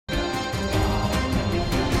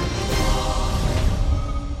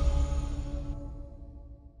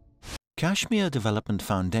Kashmir Development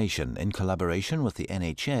Foundation, in collaboration with the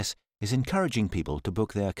NHS, is encouraging people to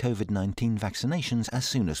book their COVID-19 vaccinations as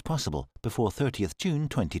soon as possible, before 30th June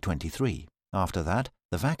 2023. After that,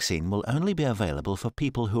 the vaccine will only be available for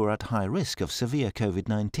people who are at high risk of severe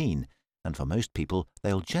COVID-19, and for most people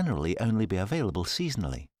they'll generally only be available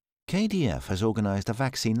seasonally. KDF has organised a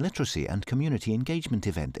vaccine literacy and community engagement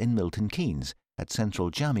event in Milton Keynes at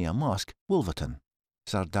Central Jamia Mosque, Wolverton.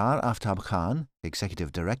 Sardar Aftab Khan,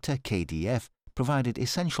 Executive Director, KDF, provided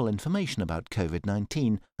essential information about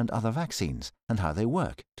COVID-19 and other vaccines and how they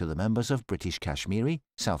work to the members of British Kashmiri,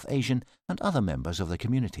 South Asian and other members of the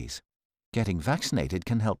communities. Getting vaccinated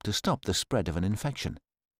can help to stop the spread of an infection.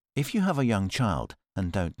 If you have a young child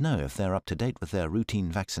and don't know if they're up to date with their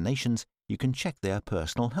routine vaccinations, you can check their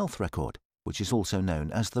personal health record, which is also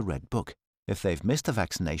known as the Red Book. If they've missed a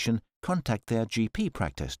vaccination, contact their GP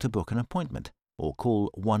practice to book an appointment, or call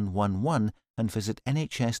 111 and visit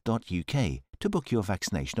nhs.uk to book your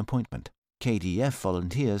vaccination appointment. KDF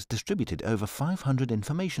volunteers distributed over 500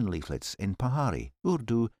 information leaflets in Pahari,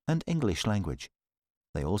 Urdu and English language.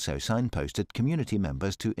 They also signposted community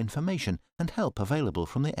members to information and help available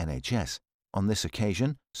from the NHS. On this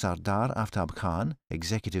occasion, Sardar Aftab Khan,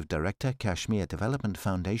 Executive Director, Kashmir Development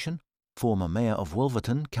Foundation, former Mayor of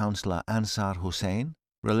Wolverton, Councillor Ansar Hussain,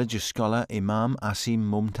 religious scholar Imam Asim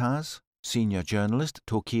Mumtaz, senior journalist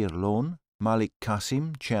Tokir Lone, Malik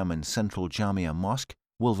Qasim, Chairman Central Jamia Mosque,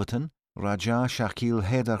 Wolverton, Raja Shakil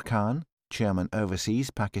Haider Khan, Chairman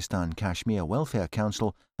Overseas Pakistan Kashmir Welfare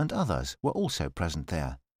Council, and others were also present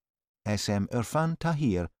there. SM Irfan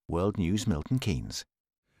Tahir, World News, Milton Keynes.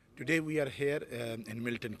 Today we are here in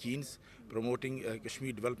Milton Keynes promoting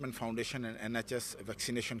Kashmir Development Foundation and NHS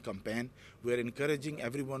vaccination campaign. We are encouraging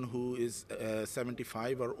everyone who is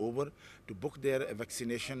 75 or over to book their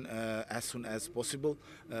vaccination as soon as possible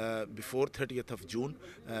before 30th of June.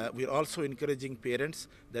 We are also encouraging parents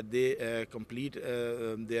that they complete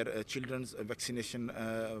their children's vaccination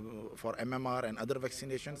for MMR and other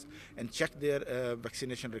vaccinations and check their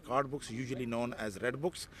vaccination record books, usually known as red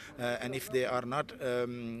books, and if they are not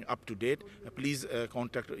up to date, please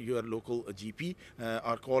contact your local GP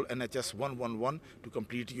or call NHS 111 to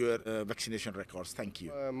complete your vaccination records. Thank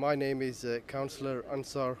you. My name is Councillor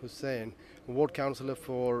Ansar Hussain, Ward Councillor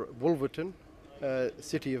for Wolverton,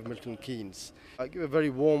 City of Milton Keynes. I give a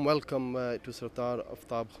very warm welcome to Sardar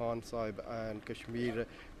Aftab Khan Sahib and Kashmir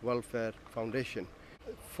Welfare Foundation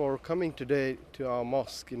for coming today to our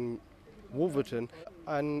mosque in Wolverton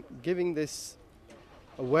and giving this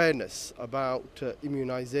awareness about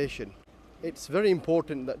immunization. It's very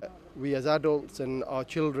important that we as adults and our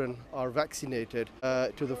children are vaccinated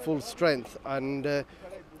to the full strength, and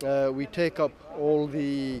we take up all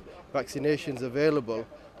the vaccinations available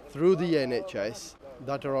through the NHS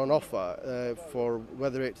that are on offer for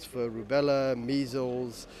whether it's for rubella,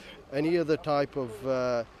 measles, any other type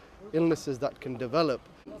of illnesses that can develop.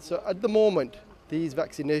 So at the moment these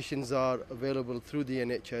vaccinations are available through the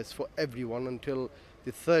NHS for everyone until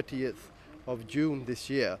the 30th of June this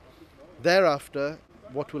year. Thereafter,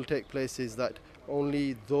 what will take place is that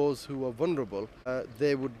only those who are vulnerable,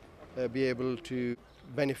 they would be able to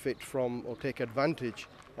benefit from or take advantage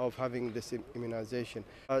of having this immunization.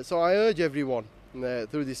 So I urge everyone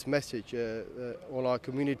through this message, all our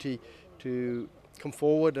community, to come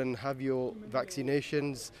forward and have your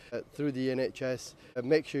vaccinations through the NHS.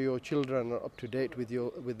 Make sure your children are up to date with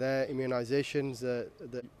their immunizations.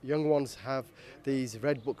 The young ones have these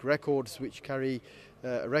Red Book records which carry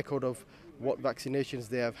a record of what vaccinations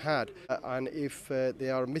they have had, and if they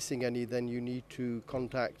are missing any, then you need to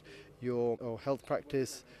contact your health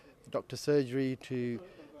practice, doctor surgery, to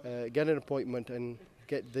get an appointment and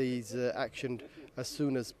get these actioned as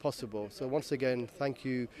soon as possible. So once again, thank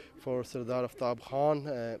you for Sardar Aftab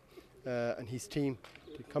Khan and his team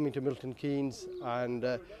coming to Milton Keynes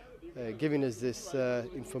and giving us this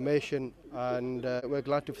information, and we're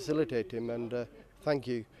glad to facilitate him, and thank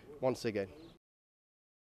you once again.